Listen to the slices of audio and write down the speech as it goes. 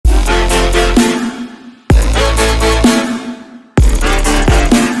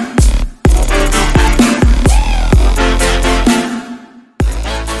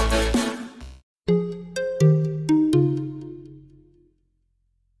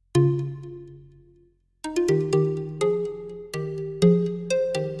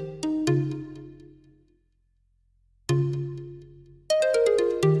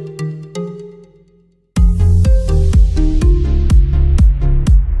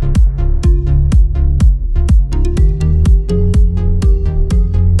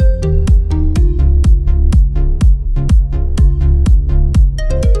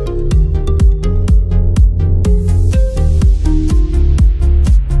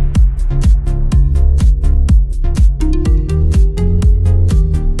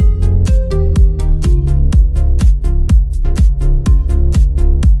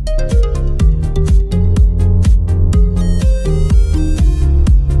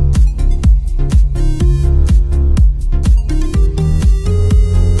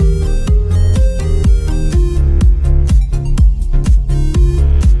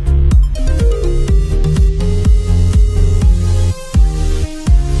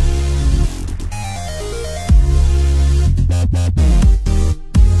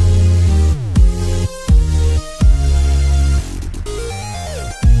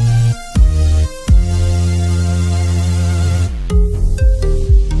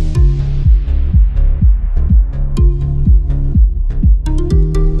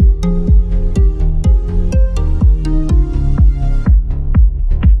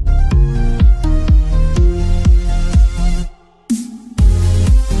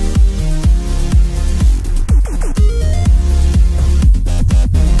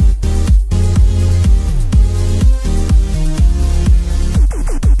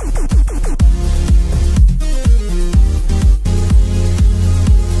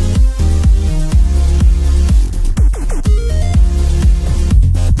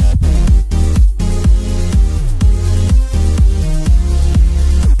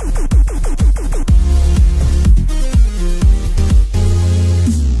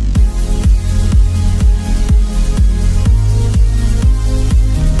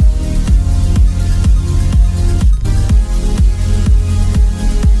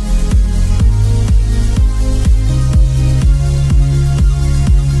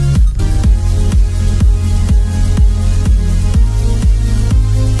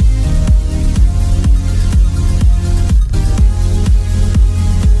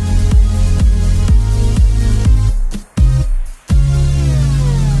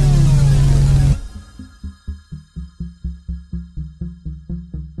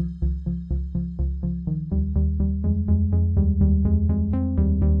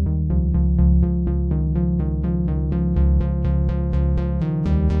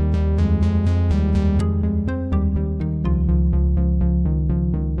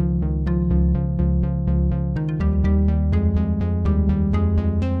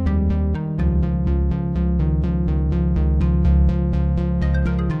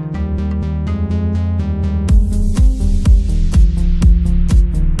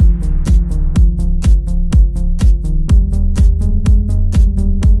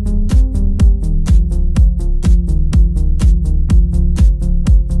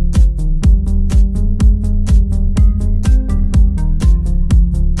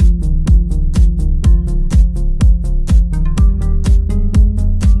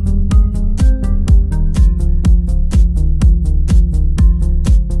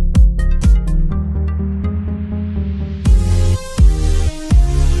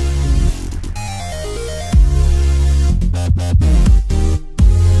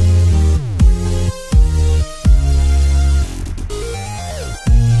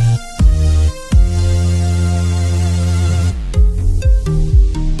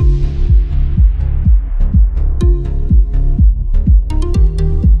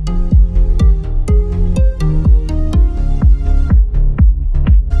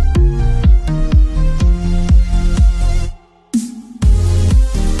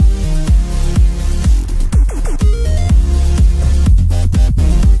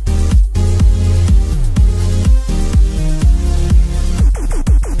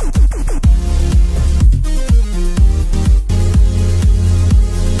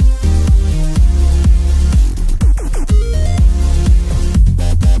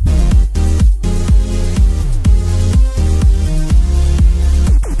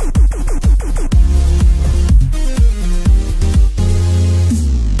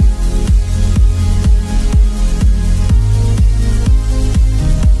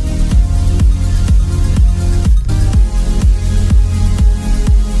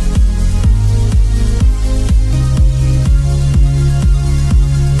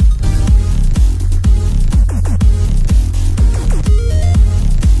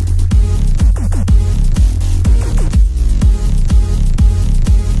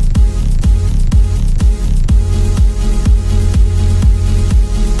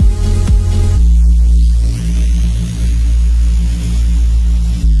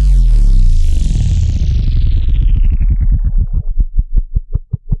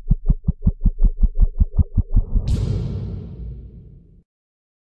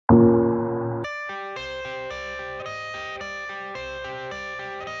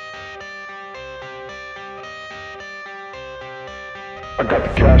I got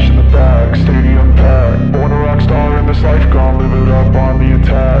the cash in the bag, stadium packed. Born a rock star in this life, gon' live it up on the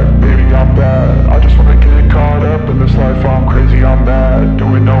attack. Baby, I'm bad, I just wanna get caught up in this life. I'm crazy, I'm mad,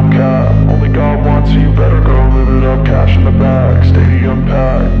 doing no cap. Only God wants you, better go live it up. Cash in the bag, stadium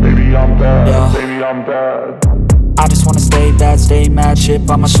packed. Baby, I'm bad, yeah. Baby, I'm bad. I just wanna stay bad, stay mad. Chip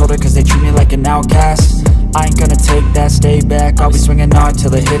on my shoulder cause they treat me like an outcast. I ain't gonna take that, stay back. I'll be swinging hard till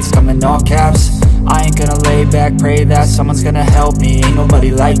the hits come in all caps. I ain't gonna lay back, pray that someone's gonna help me. Ain't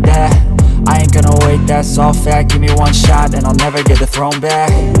nobody like that. I ain't gonna wait, that's all fact. Give me one shot and I'll never get the throne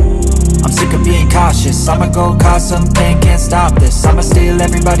back. I'm sick of being cautious, I'ma go cause something, can't stop this. I'ma steal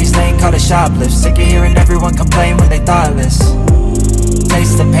everybody's lane, call it shoplift. Sick of hearing everyone complain when they thoughtless.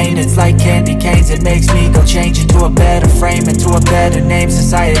 Taste the pain, it's like candy canes. It makes me go change into a better frame, into a better name.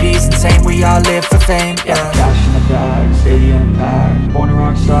 Society's insane, we all live for fame, yeah. Cash in the bag, stadium packed. Born a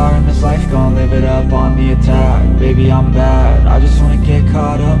rock star in this life, gon' live it up on the attack. Baby, I'm bad, I just wanna get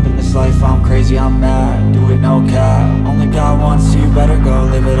caught up in this life. I'm crazy, I'm mad, do it no cap. Only God wants you, better go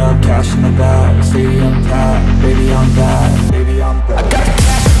live it up. Cash in the bag, stadium packed. Baby, I'm bad, baby, I'm bad. I got the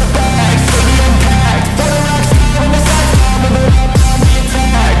cash in the bag, stadium packed. Born a rock star in this life, gon' live it up.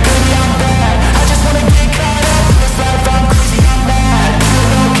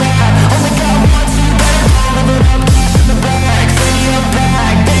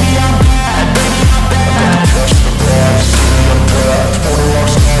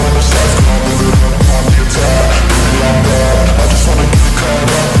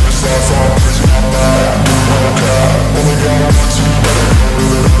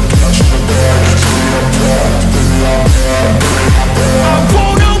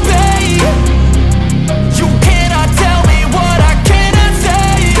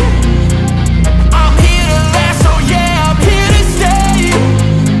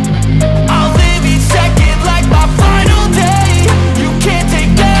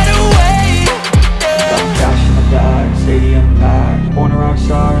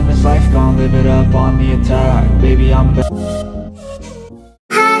 Live it up on the attack, baby, I'm back.